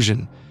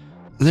explosion.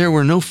 There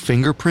were no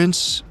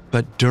fingerprints,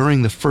 but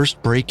during the first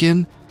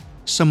break-in,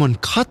 someone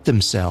cut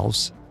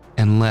themselves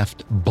and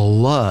left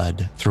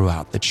blood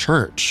throughout the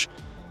church.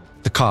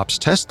 The cops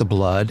test the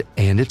blood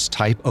and it's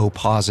type O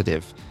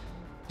positive.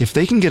 If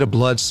they can get a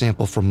blood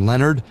sample from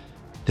Leonard,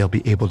 they'll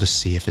be able to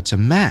see if it's a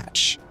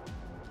match.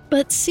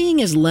 But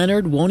seeing as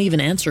Leonard won't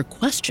even answer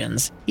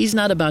questions, he's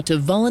not about to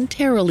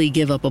voluntarily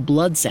give up a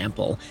blood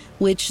sample,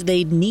 which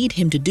they'd need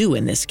him to do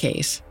in this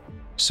case.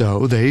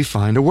 So they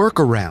find a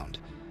workaround.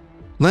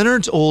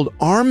 Leonard's old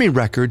Army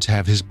records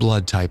have his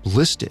blood type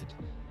listed.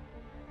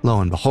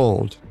 Lo and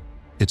behold,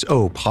 it's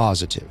O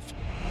positive.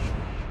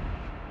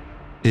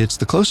 It's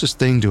the closest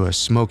thing to a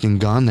smoking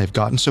gun they've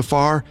gotten so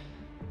far,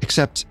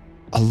 except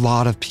a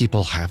lot of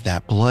people have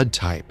that blood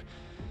type.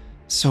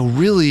 So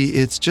really,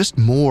 it's just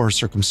more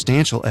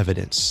circumstantial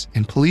evidence,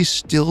 and police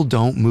still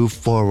don't move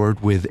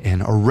forward with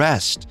an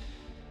arrest.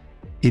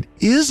 It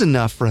is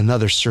enough for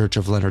another search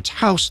of Leonard's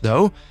house,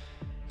 though.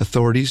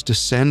 Authorities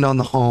descend on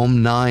the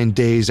home 9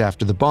 days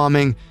after the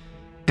bombing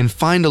and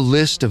find a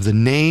list of the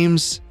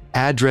names,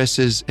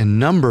 addresses, and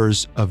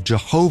numbers of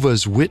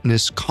Jehovah's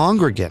Witness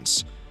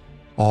congregants,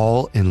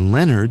 all in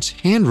Leonard's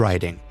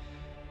handwriting.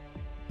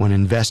 When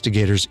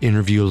investigators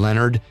interview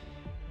Leonard,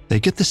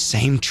 they get the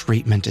same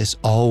treatment as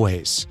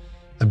always: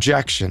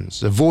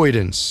 objections,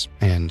 avoidance,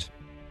 and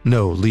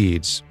no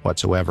leads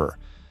whatsoever.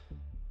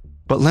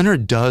 But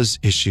Leonard does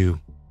issue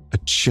a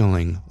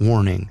chilling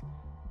warning.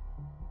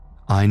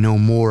 I know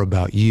more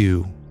about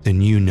you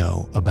than you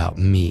know about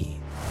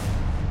me.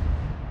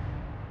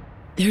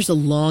 There's a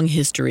long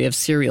history of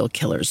serial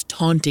killers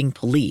taunting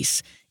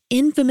police.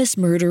 Infamous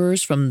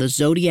murderers from the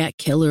Zodiac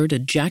Killer to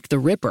Jack the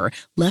Ripper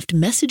left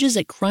messages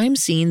at crime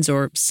scenes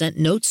or sent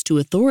notes to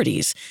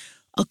authorities.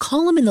 A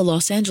column in the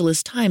Los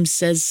Angeles Times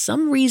says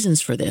some reasons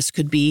for this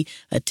could be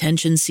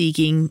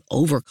attention-seeking,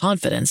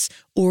 overconfidence,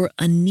 or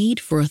a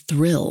need for a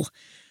thrill.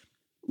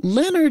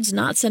 Leonard's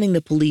not sending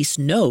the police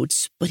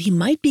notes, but he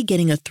might be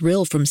getting a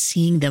thrill from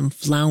seeing them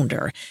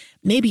flounder.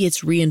 Maybe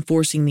it's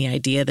reinforcing the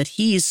idea that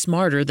he's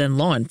smarter than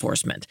law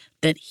enforcement,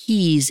 that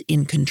he's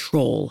in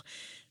control.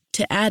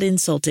 To add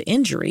insult to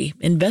injury,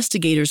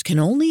 investigators can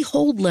only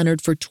hold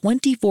Leonard for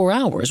 24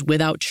 hours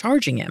without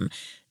charging him,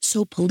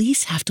 so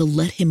police have to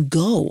let him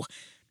go.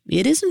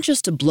 It isn't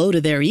just a blow to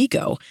their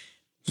ego.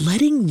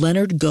 Letting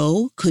Leonard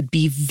go could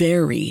be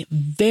very,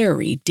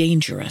 very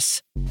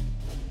dangerous.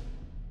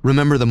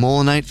 Remember the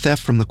Molinite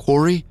theft from the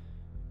quarry?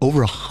 Over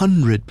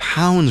 100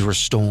 pounds were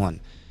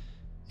stolen.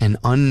 An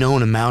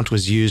unknown amount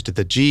was used at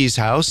the G's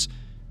house.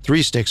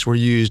 3 sticks were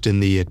used in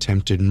the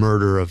attempted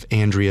murder of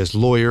Andrea's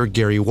lawyer,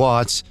 Gary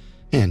Watts,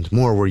 and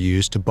more were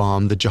used to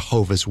bomb the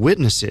Jehovah's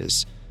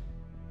Witnesses.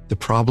 The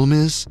problem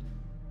is,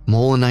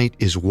 Molinite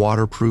is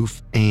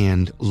waterproof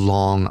and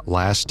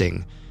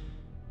long-lasting.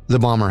 The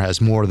bomber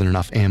has more than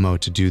enough ammo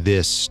to do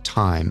this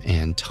time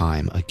and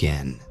time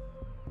again.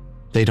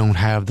 They don't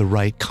have the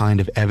right kind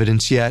of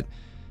evidence yet,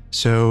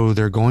 so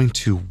they're going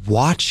to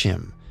watch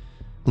him.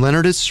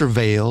 Leonard is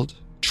surveilled,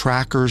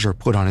 trackers are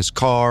put on his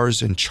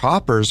cars, and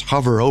choppers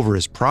hover over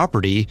his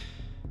property.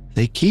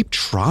 They keep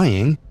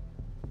trying.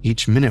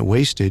 Each minute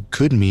wasted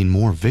could mean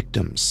more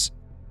victims.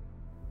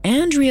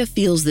 Andrea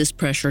feels this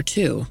pressure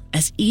too.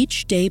 As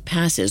each day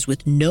passes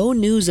with no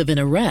news of an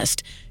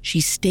arrest, she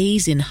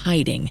stays in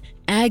hiding,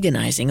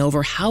 agonizing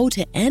over how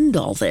to end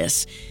all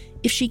this.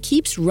 If she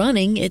keeps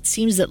running, it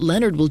seems that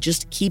Leonard will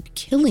just keep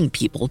killing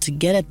people to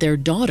get at their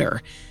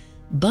daughter.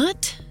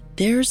 But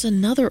there's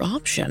another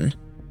option.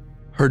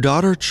 Her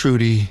daughter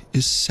Trudy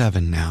is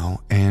 7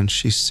 now, and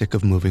she's sick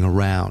of moving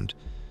around.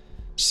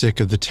 Sick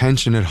of the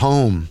tension at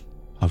home,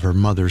 of her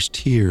mother's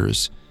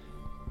tears.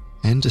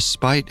 And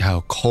despite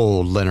how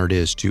cold Leonard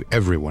is to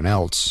everyone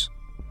else,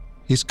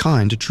 he's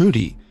kind to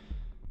Trudy.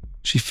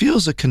 She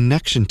feels a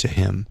connection to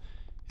him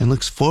and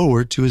looks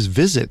forward to his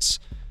visits.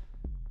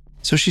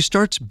 So she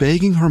starts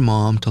begging her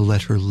mom to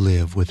let her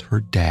live with her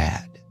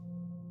dad.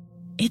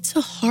 It's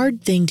a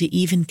hard thing to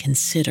even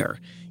consider.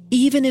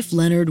 Even if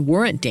Leonard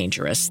weren't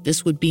dangerous,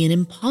 this would be an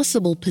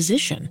impossible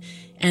position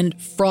and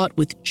fraught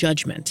with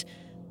judgment.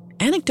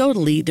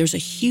 Anecdotally, there's a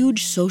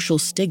huge social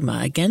stigma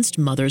against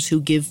mothers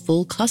who give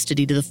full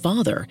custody to the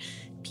father.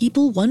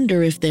 People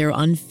wonder if they're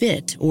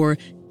unfit or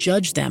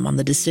judge them on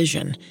the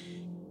decision.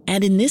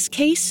 And in this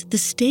case, the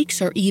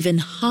stakes are even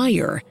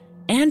higher.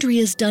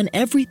 Andrea's done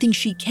everything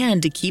she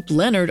can to keep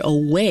Leonard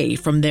away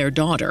from their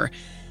daughter.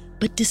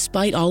 But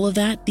despite all of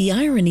that, the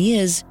irony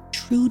is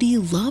Trudy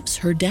loves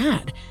her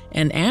dad,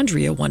 and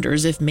Andrea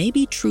wonders if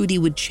maybe Trudy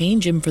would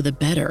change him for the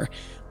better,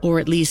 or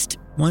at least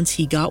once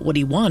he got what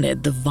he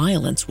wanted, the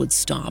violence would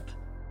stop.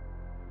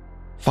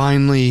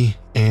 Finally,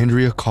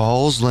 Andrea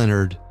calls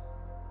Leonard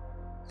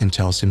and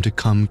tells him to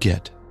come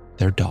get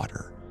their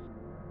daughter.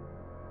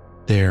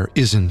 There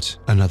isn't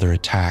another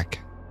attack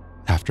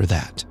after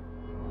that.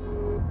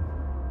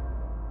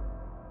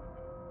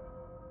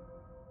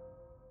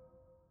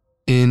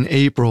 In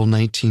April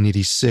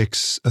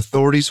 1986,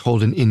 authorities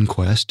hold an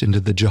inquest into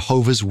the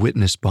Jehovah's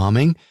Witness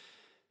bombing.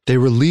 They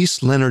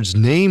release Leonard's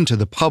name to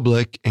the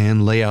public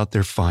and lay out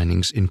their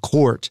findings in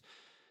court.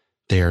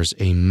 There's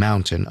a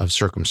mountain of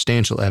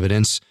circumstantial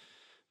evidence,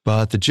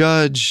 but the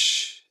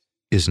judge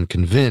isn't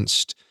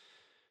convinced.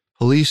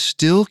 Police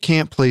still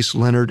can't place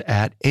Leonard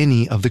at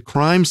any of the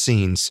crime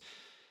scenes.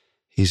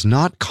 He's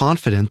not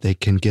confident they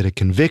can get a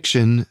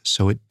conviction,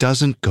 so it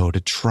doesn't go to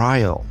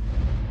trial.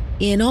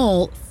 In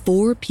all,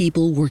 4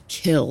 people were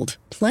killed,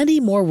 plenty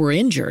more were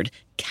injured,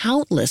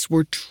 countless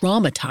were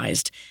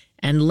traumatized,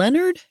 and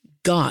Leonard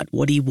got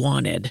what he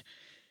wanted.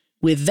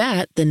 With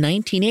that, the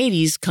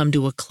 1980s come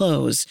to a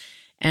close,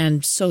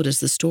 and so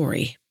does the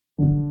story.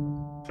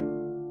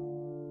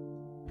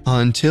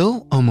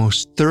 Until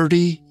almost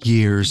 30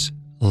 years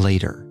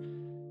later,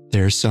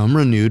 there's some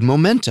renewed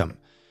momentum.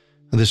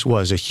 This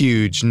was a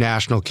huge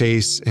national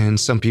case, and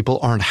some people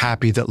aren't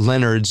happy that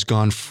Leonard's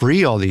gone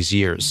free all these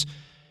years.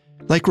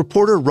 Like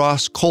reporter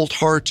Ross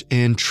Coulthart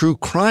and true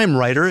crime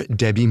writer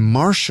Debbie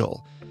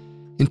Marshall.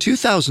 In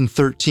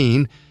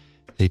 2013,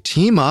 they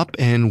team up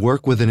and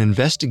work with an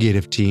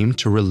investigative team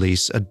to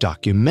release a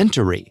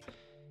documentary.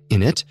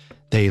 In it,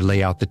 they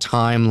lay out the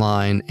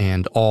timeline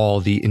and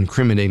all the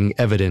incriminating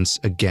evidence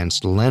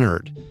against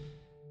Leonard.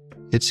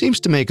 It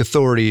seems to make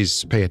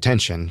authorities pay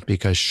attention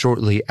because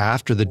shortly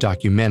after the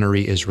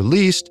documentary is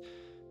released,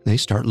 they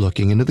start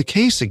looking into the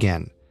case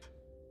again.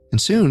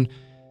 And soon,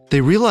 they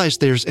realize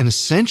there's an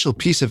essential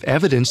piece of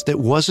evidence that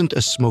wasn't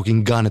a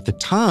smoking gun at the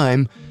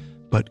time,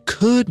 but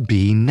could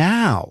be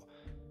now.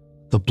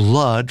 The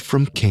blood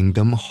from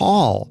Kingdom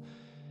Hall.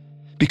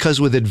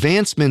 Because with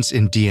advancements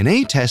in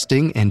DNA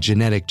testing and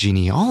genetic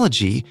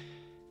genealogy,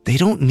 they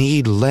don't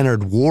need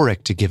Leonard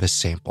Warwick to give a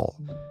sample.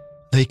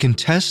 They can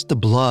test the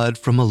blood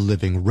from a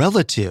living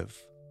relative,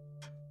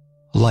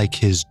 like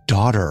his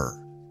daughter.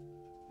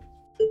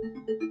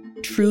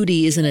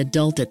 Trudy is an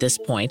adult at this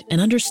point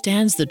and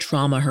understands the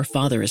trauma her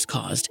father has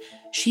caused.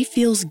 She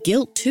feels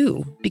guilt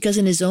too, because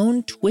in his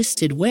own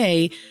twisted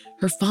way,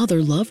 her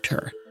father loved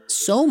her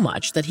so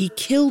much that he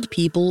killed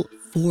people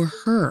for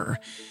her.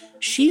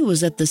 She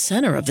was at the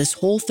center of this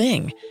whole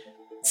thing.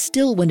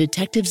 Still, when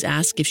detectives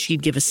ask if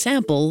she'd give a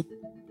sample,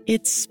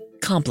 it's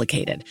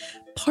complicated.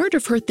 Part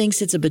of her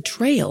thinks it's a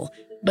betrayal,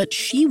 but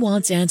she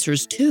wants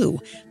answers too.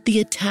 The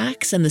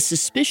attacks and the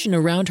suspicion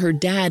around her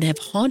dad have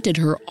haunted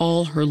her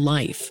all her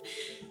life.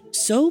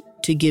 So,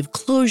 to give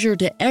closure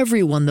to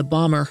everyone the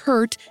bomber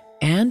hurt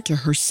and to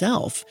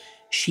herself,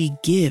 she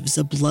gives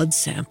a blood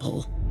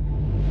sample.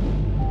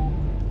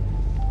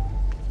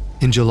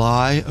 In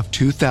July of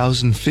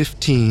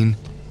 2015,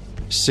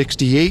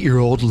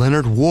 68-year-old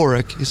Leonard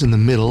Warwick is in the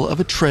middle of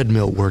a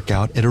treadmill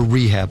workout at a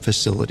rehab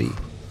facility.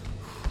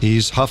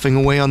 He's huffing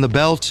away on the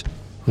belt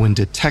when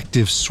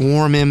detectives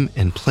swarm him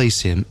and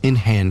place him in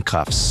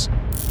handcuffs.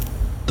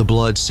 The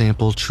blood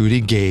sample Trudy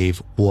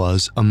gave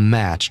was a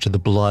match to the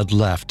blood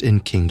left in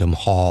Kingdom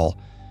Hall.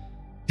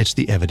 It's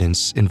the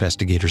evidence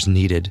investigators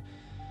needed,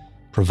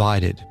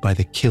 provided by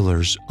the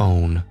killer's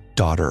own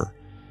daughter.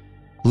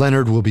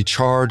 Leonard will be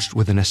charged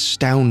with an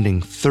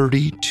astounding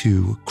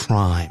 32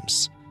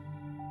 crimes.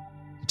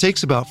 It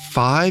takes about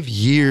 5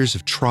 years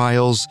of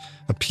trials,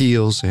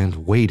 appeals,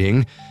 and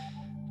waiting.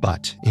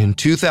 But in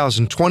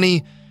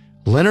 2020,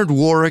 Leonard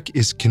Warwick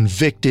is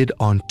convicted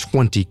on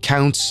 20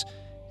 counts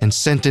and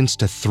sentenced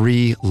to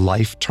 3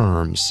 life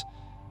terms.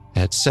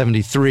 At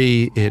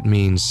 73, it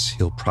means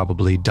he'll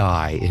probably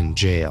die in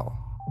jail.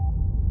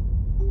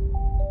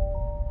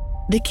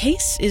 The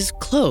case is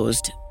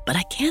closed, but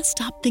I can't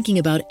stop thinking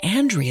about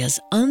Andrea's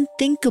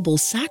unthinkable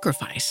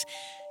sacrifice.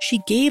 She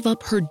gave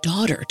up her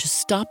daughter to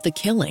stop the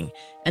killing,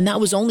 and that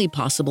was only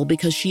possible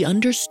because she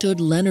understood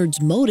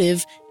Leonard's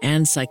motive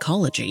and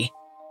psychology.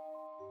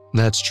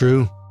 That's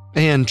true.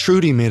 And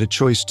Trudy made a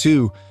choice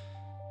too.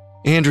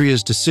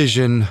 Andrea's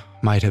decision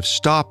might have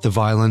stopped the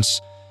violence,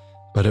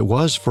 but it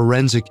was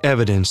forensic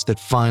evidence that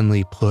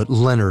finally put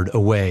Leonard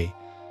away.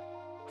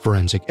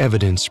 Forensic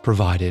evidence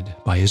provided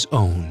by his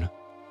own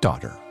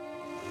daughter.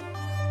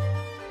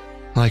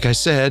 Like I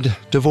said,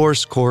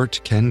 divorce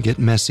court can get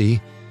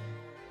messy.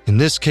 In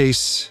this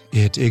case,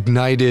 it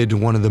ignited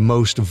one of the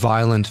most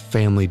violent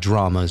family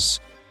dramas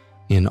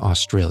in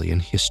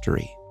Australian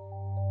history.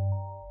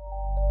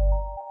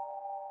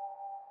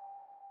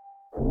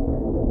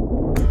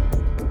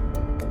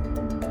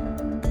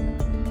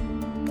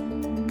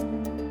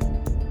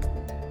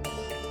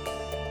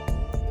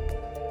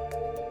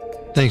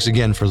 Thanks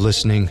again for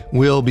listening.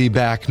 We'll be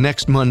back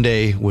next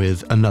Monday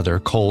with another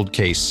cold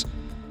case.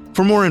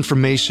 For more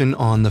information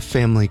on the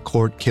family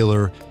court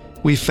killer,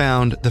 we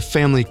found The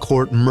Family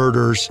Court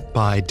Murders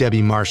by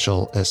Debbie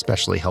Marshall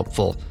especially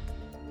helpful.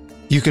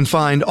 You can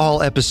find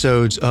all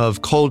episodes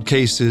of Cold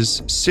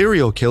Cases,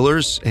 Serial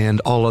Killers,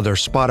 and all other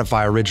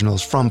Spotify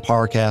originals from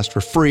Parcast for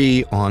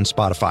free on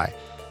Spotify.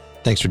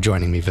 Thanks for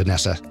joining me,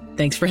 Vanessa.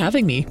 Thanks for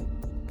having me.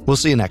 We'll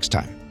see you next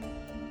time.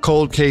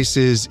 Cold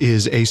Cases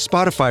is a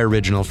Spotify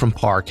original from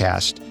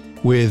Parcast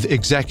with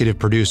executive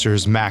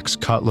producers Max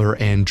Cutler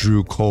and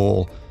Drew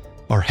Cole.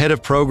 Our head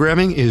of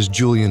programming is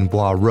Julian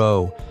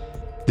Boireau.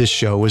 This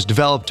show was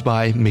developed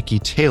by Mickey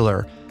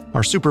Taylor.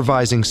 Our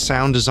supervising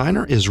sound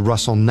designer is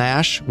Russell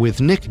Nash, with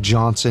Nick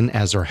Johnson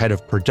as our head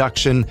of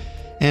production,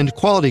 and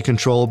quality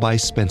control by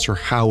Spencer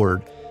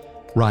Howard.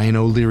 Ryan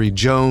O'Leary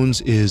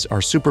Jones is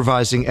our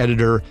supervising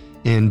editor,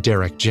 and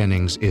Derek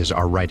Jennings is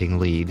our writing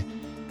lead.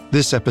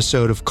 This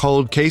episode of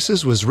Cold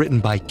Cases was written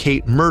by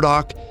Kate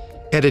Murdoch,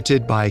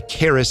 edited by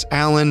Karis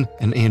Allen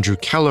and Andrew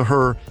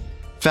Kelleher,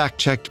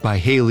 fact-checked by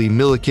Haley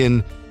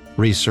Milliken,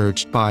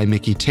 researched by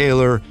Mickey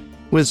Taylor,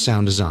 with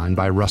sound design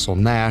by Russell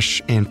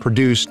Nash, and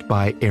produced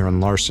by Aaron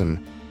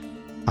Larson.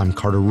 I'm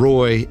Carter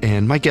Roy,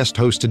 and my guest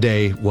host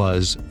today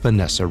was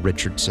Vanessa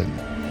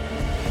Richardson.